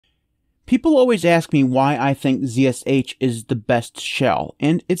People always ask me why I think ZSH is the best shell,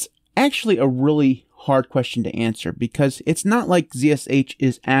 and it's actually a really hard question to answer because it's not like ZSH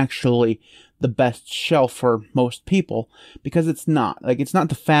is actually the best shell for most people, because it's not. Like, it's not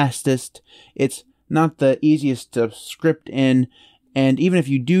the fastest, it's not the easiest to script in, and even if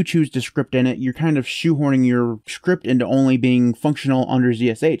you do choose to script in it, you're kind of shoehorning your script into only being functional under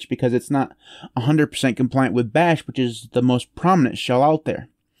ZSH because it's not 100% compliant with Bash, which is the most prominent shell out there.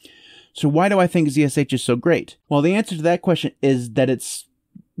 So why do I think ZSH is so great? Well, the answer to that question is that it's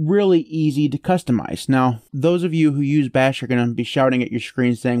really easy to customize. Now, those of you who use Bash are going to be shouting at your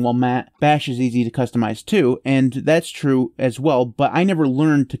screen saying, well, Matt, Bash is easy to customize too, and that's true as well, but I never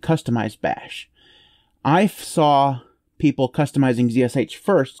learned to customize Bash. I saw people customizing ZSH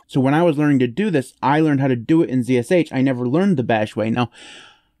first, so when I was learning to do this, I learned how to do it in ZSH. I never learned the Bash way. Now,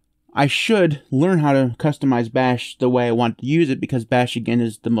 I should learn how to customize Bash the way I want to use it because Bash, again,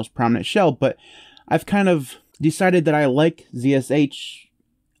 is the most prominent shell, but I've kind of decided that I like ZSH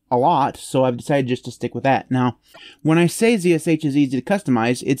a lot, so I've decided just to stick with that. Now, when I say ZSH is easy to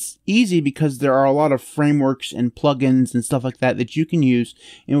customize, it's easy because there are a lot of frameworks and plugins and stuff like that that you can use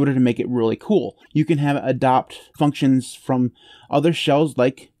in order to make it really cool. You can adopt functions from other shells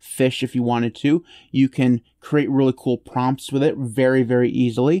like Fish if you wanted to. You can create really cool prompts with it very, very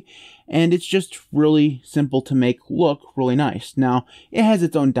easily, and it's just really simple to make look really nice. Now, it has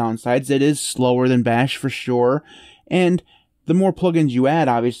its own downsides. It is slower than Bash for sure, and the more plugins you add,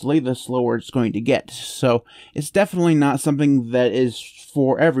 obviously, the slower it's going to get. So it's definitely not something that is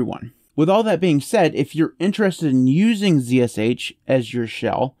for everyone. With all that being said, if you're interested in using ZSH as your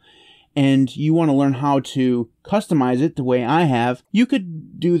shell, and you want to learn how to customize it the way I have, you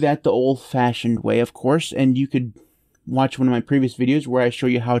could do that the old-fashioned way, of course, and you could watch one of my previous videos where I show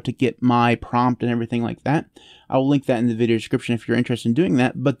you how to get my prompt and everything like that. I'll link that in the video description if you're interested in doing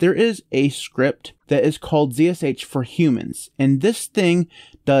that. But there is a script that is called ZSH for Humans, and this thing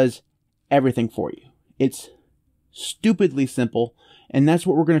does everything for you. It's stupidly simple, and that's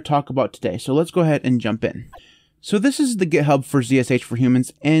what we're going to talk about today. So let's go ahead and jump in. So this is the GitHub for ZSH for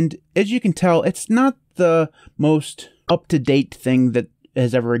Humans, and as you can tell, it's not the most up-to-date thing that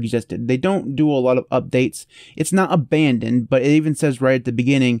has ever existed. They don't do a lot of updates. It's not abandoned, but it even says right at the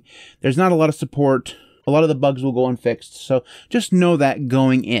beginning, there's not a lot of support. A lot of the bugs will go unfixed. So just know that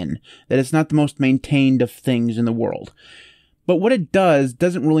going in, that it's not the most maintained of things in the world. But what it does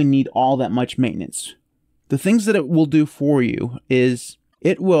doesn't really need all that much maintenance. The things that it will do for you is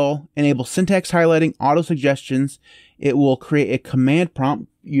it will enable syntax highlighting, auto suggestions. It will create a command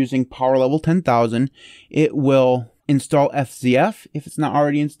prompt using power level 10,000. It will install FZF if it's not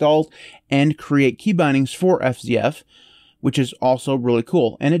already installed, and create key bindings for FZF, which is also really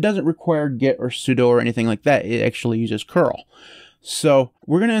cool. And it doesn't require git or sudo or anything like that. It actually uses curl. So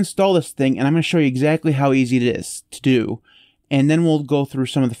we're going to install this thing, and I'm going to show you exactly how easy it is to do, and then we'll go through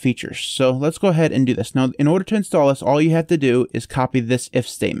some of the features. So let's go ahead and do this. Now, in order to install this, all you have to do is copy this if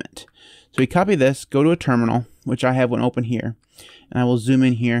statement. So we copy this, go to a terminal, which I have one open here, and I will zoom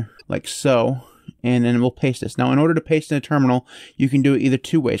in here like so, and then we'll paste this. Now, in order to paste in a terminal, you can do it either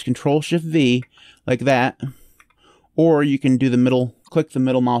two ways. Control-Shift-V, like that, or you can do the middle, click the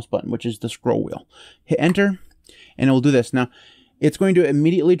middle mouse button, which is the scroll wheel. Hit enter, and it will do this. Now, it's going to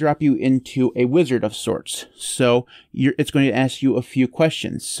immediately drop you into a wizard of sorts. So it's going to ask you a few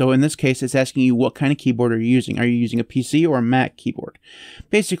questions. So in this case, it's asking you what kind of keyboard are you using? Are you using a PC or a Mac keyboard?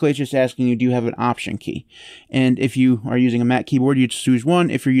 Basically, it's just asking you, do you have an option key? And if you are using a Mac keyboard, you'd choose 1.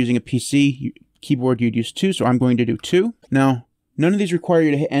 If you're using a PC keyboard, you'd use 2. So I'm going to do 2. Now, none of these require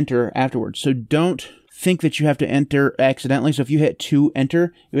you to hit enter afterwards. So don't think that you have to enter accidentally. So if you hit 2 enter,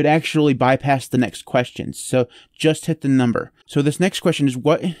 it would actually bypass the next question. So just hit the number. So this next question is,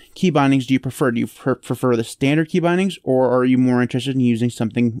 what key bindings do you prefer? Do you prefer the standard key bindings, or are you more interested in using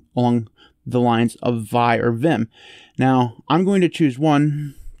something along the lines of Vi or Vim? Now, I'm going to choose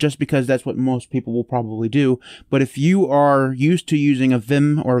 1 just because that's what most people will probably do. But if you are used to using a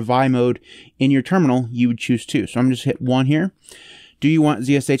Vim or Vi mode in your terminal, you would choose 2. So I'm just hit 1 here. Do you want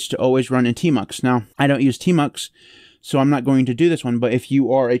ZSH to always run in tmux? Now, I don't use tmux, so I'm not going to do this one, but if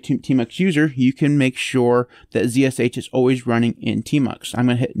you are a tmux user, you can make sure that ZSH is always running in tmux. I'm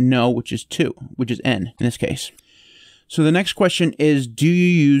going to hit no, which is 2, which is n in this case. So the next question is, do you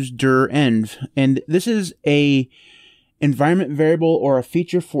use dir env? And this is a environment variable or a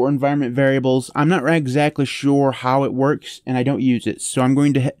feature for environment variables. I'm not exactly sure how it works, and I don't use it, so I'm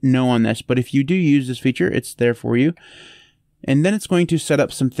going to hit no on this. But if you do use this feature, it's there for you. And then it's going to set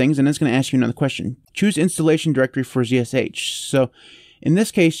up some things, and it's going to ask you another question. Choose installation directory for ZSH. So in this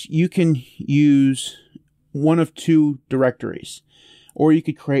case, you can use one of 2 directories. or you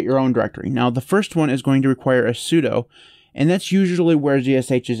could create your own directory. Now, the first one is going to require a sudo, and that's usually where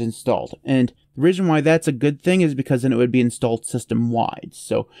ZSH is installed. And the reason why that's a good thing is because then it would be installed system-wide.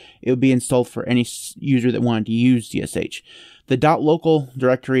 So it would be installed for any user that wanted to use ZSH. The .local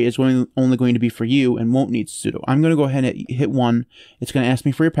directory is only going to be for you and won't need sudo. I'm going to go ahead and hit 1. It's going to ask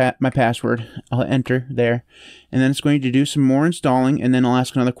me for my password. I'll enter there. And then it's going to do some more installing, and then I'll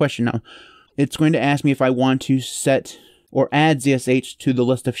ask another question. Now, it's going to ask me if I want to set or add ZSH to the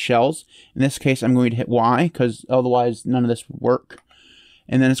list of shells. In this case, I'm going to hit Y, because otherwise none of this would work.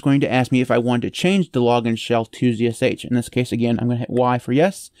 And then it's going to ask me if I want to change the login shell to ZSH. In this case, again, I'm going to hit Y for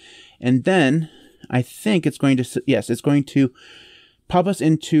yes. And then I think it's going to, yes, it's going to pop us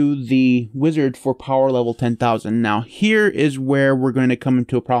into the wizard for power level 10,000. Now, here is where we're going to come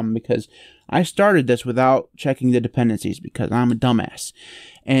into a problem, because I started this without checking the dependencies because I'm a dumbass.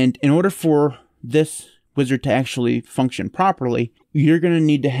 And in order for this wizard to actually function properly, you're going to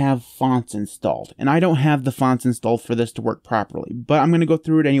need to have fonts installed. And I don't have the fonts installed for this to work properly, but I'm going to go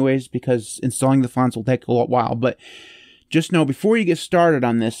through it anyways because installing the fonts will take a while. But just know, before you get started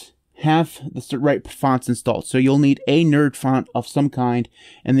on this, have the right fonts installed. So you'll need a nerd font of some kind,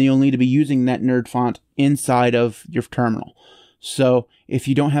 and then you'll need to be using that nerd font inside of your terminal. So if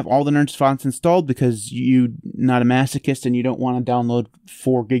you don't have all the nerd fonts installed because you're not a masochist and you don't want to download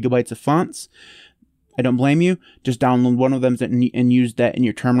 4 gigabytes of fonts, I don't blame you. Just download one of them and use that in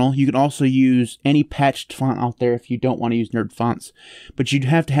your terminal. You can also use any patched font out there if you don't want to use nerd fonts. But you'd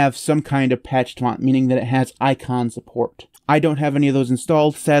have to have some kind of patched font, meaning that it has icon support. I don't have any of those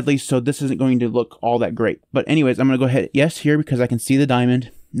installed, sadly, so this isn't going to look all that great. But anyways, I'm going to go ahead yes here because I can see the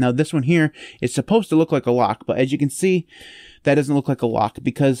diamond. Now this one here is supposed to look like a lock, but as you can see, that doesn't look like a lock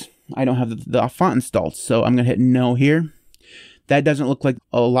because I don't have the font installed. So I'm going to hit no here. That doesn't look like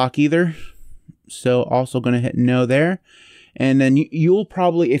a lock either. So also going to hit no there. And then you'll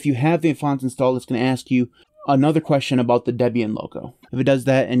probably, if you have the fonts installed, it's going to ask you another question about the Debian logo. If it does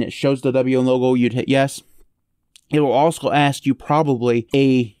that and it shows the Debian logo, you'd hit yes. It will also ask you probably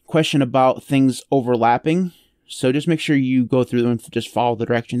a question about things overlapping. So just make sure you go through them and just follow the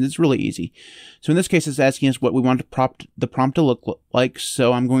directions. It's really easy. So in this case, it's asking us what we want the prompt to look like.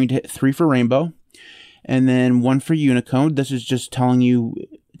 So I'm going to hit 3 for rainbow and then 1 for Unicode. This is just telling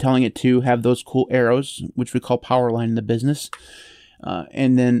it to have those cool arrows, which we call power line in the business.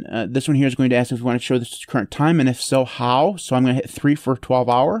 And then this one here is going to ask if we want to show this current time, and if so, how. So I'm going to hit 3 for 12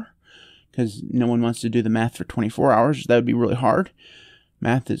 hour, because no one wants to do the math for 24 hours. That would be really hard.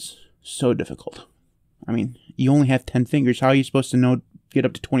 Math is so difficult. I mean, you only have 10 fingers. How are you supposed to get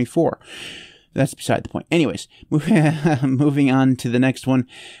up to 24? That's beside the point. Anyways, moving on to the next one.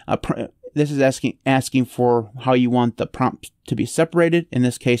 This is asking for how you want the prompt to be separated. In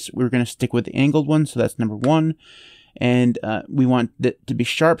this case, we're going to stick with the angled one, so that's number 1. And we want it to be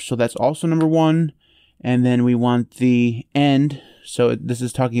sharp, so that's also number 1. And then we want the end, so this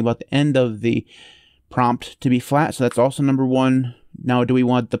is talking about the end of the prompt to be flat, so that's also number 1. Now, do we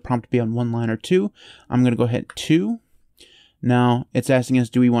want the prompt to be on 1 line or 2? I'm going to go ahead 2. Now, it's asking us,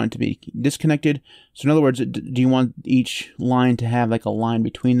 do we want it to be disconnected? So in other words, do you want each line to have like a line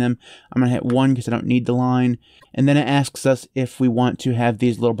between them? I'm going to hit 1 because I don't need the line. And then it asks us if we want to have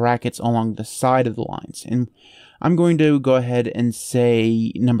these little brackets along the side of the lines. And I'm going to go ahead and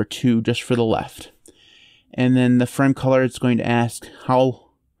say number 2 just for the left. And then the frame color, it's going to ask how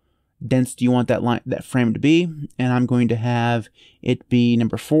dense do you want that frame to be? And I'm going to have it be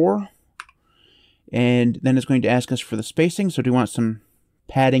number 4. And then it's going to ask us for the spacing. So do you want some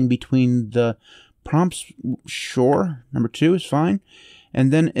padding between the prompts? Sure. Number 2 is fine.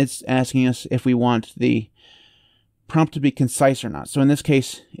 And then it's asking us if we want the prompt to be concise or not. So in this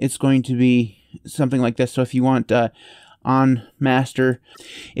case, it's going to be something like this. So if you want on master,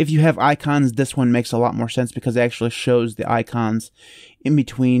 if you have icons, this one makes a lot more sense because it actually shows the icons in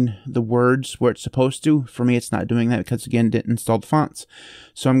between the words where it's supposed to. For me, it's not doing that because, again, it didn't install the fonts.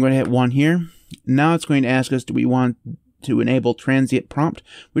 So I'm going to hit 1 here. Now it's going to ask us, do we want to enable transient prompt,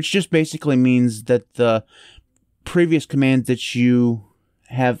 which just basically means that the previous commands that you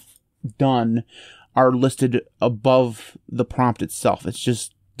have done are listed above the prompt itself. It's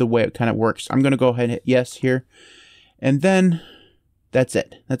just the way it kind of works. I'm going to go ahead and hit yes here. And then that's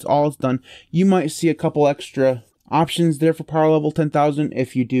it. That's all it's done. You might see a couple extra options there for power level 10,000.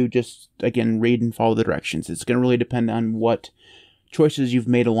 If you do, just, again, read and follow the directions. It's going to really depend on what choices you've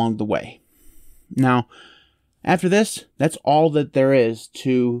made along the way. Now, after this, that's all that there is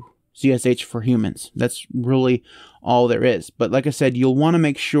to ZSH for humans. That's really all there is. But like I said, you'll want to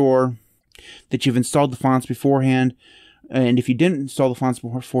make sure that you've installed the fonts beforehand. And if you didn't install the fonts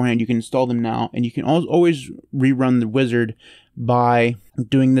beforehand, you can install them now. And you can always rerun the wizard by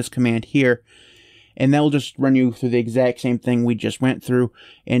doing this command here. And that will just run you through the exact same thing we just went through.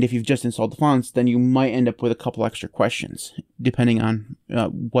 And if you've just installed the fonts, then you might end up with a couple extra questions, depending on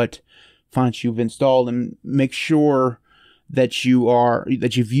what fonts you've installed. And make sure that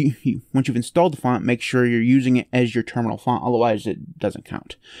once you've installed the font, make sure you're using it as your terminal font, otherwise it doesn't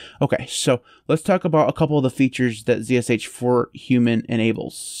count. Okay, so let's talk about a couple of the features that ZSH for Human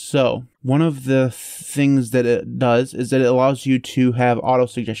enables. So one of the things that it does is that it allows you to have auto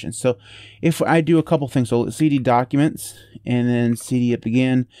suggestions. So if I do a couple things, so CD documents and then CD up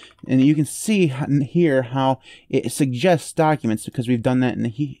again, and you can see here how it suggests documents because we've done that in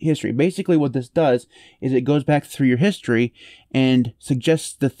the history. Basically what this does is it goes back through your history and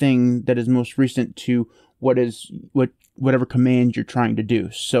suggests the thing that is most recent to whatever command you're trying to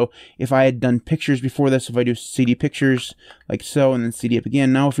do. So if I had done pictures before this, if I do CD pictures like so and then CD up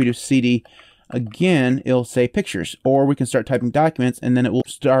again, now if we do CD again, it'll say pictures. Or we can start typing documents and then it will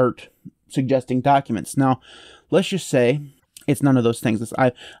start suggesting documents. Now let's just say it's none of those things.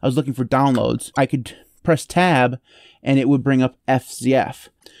 I was looking for downloads. I could press tab and it would bring up FZF.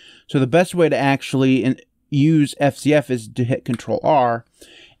 So the best way to actually use FZF is to hit Control-R.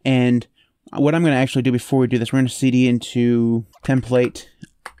 And what I'm going to actually do before we do this, we're going to CD into templates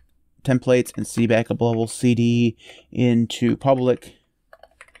and CD backup level, CD into public,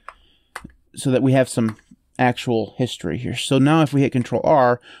 so that we have some actual history here. So now if we hit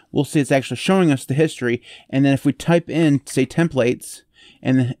Control-R, we'll see it's actually showing us the history. And then if we type in, say, templates,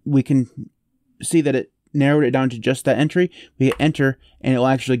 and we can see that it narrowed it down to just that entry, we hit enter and it'll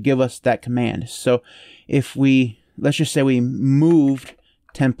actually give us that command. So if let's just say we moved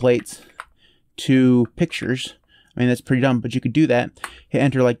templates to pictures, I mean, that's pretty dumb, but you could do that. Hit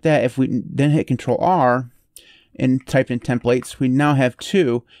enter like that. If we then hit Control-R and type in templates, we now have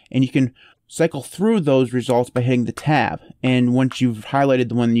 2, and you can cycle through those results by hitting the tab. And once you've highlighted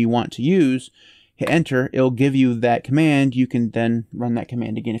the one you want to use, hit enter, it'll give you that command. You can then run that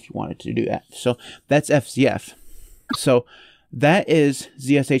command again if you wanted to do that. So that's FZF. So that is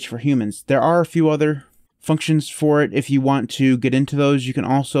ZSH for Humans. There are a few other functions for it. If you want to get into those, you can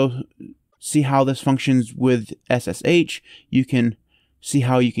also see how this functions with SSH. You can see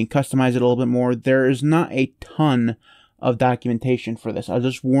how you can customize it a little bit more. There is not a ton of documentation for this. I'll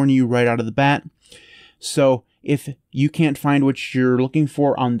just warn you right out of the bat. So if you can't find what you're looking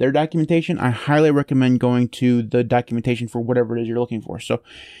for on their documentation, I highly recommend going to the documentation for whatever it is you're looking for. So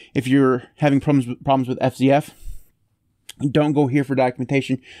if you're having problems with FZF, don't go here for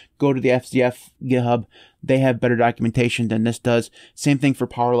documentation. Go to the FZF GitHub. They have better documentation than this does. Same thing for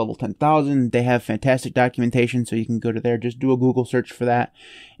Power Level 10,000. They have fantastic documentation, so you can go to there. Just do a Google search for that,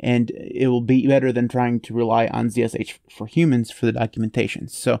 and it will be better than trying to rely on ZSH for Humans for the documentation.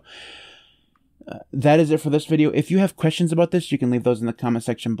 So that is it for this video. If you have questions about this, you can leave those in the comment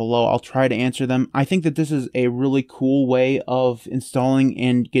section below. I'll try to answer them. I think that this is a really cool way of installing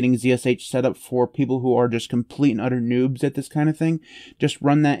and getting ZSH set up for people who are just complete and utter noobs at this kind of thing. Just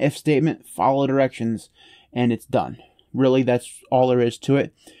run that if statement, follow directions, and it's done. Really, that's all there is to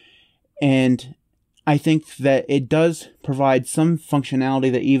it. And I think that it does provide some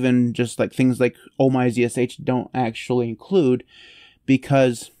functionality that even just like things like Oh My ZSH don't actually include,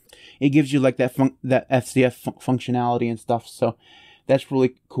 because it gives you like that FZF functionality and stuff. So that's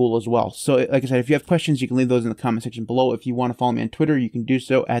really cool as well. So like I said, if you have questions, you can leave those in the comment section below. If you want to follow me on Twitter, you can do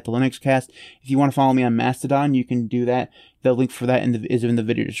so at the LinuxCast. If you want to follow me on Mastodon, you can do that. The link for that is in the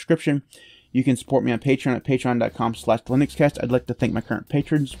video description. You can support me on Patreon at patreon.com/LinuxCast. I'd like to thank my current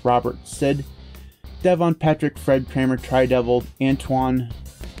patrons: Robert, Syd, Devon, Patrick, Fred, Kramer, Devil, Antoine,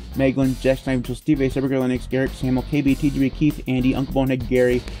 Maeglin, Mitchel, Styd A, CyberGuyLinux, Garrick, Samuel, KB, TGB, Keith, Andy, Unkle, Bonehead,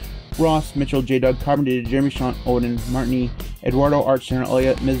 Gary, Ross, Mitchel, JDawg, Carbondated, Jeremy, Shaun, Odin, Martin, Eduardo, Archsinner,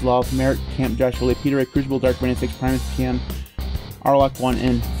 Elliott, Mislav, Marek, Camp, Joshua, Lee, Peter, Crucible, Dark, Brandon 6, Primus, PM, rlocone,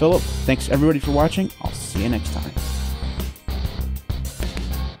 and Phillip. Thanks everybody for watching. I'll see you next time.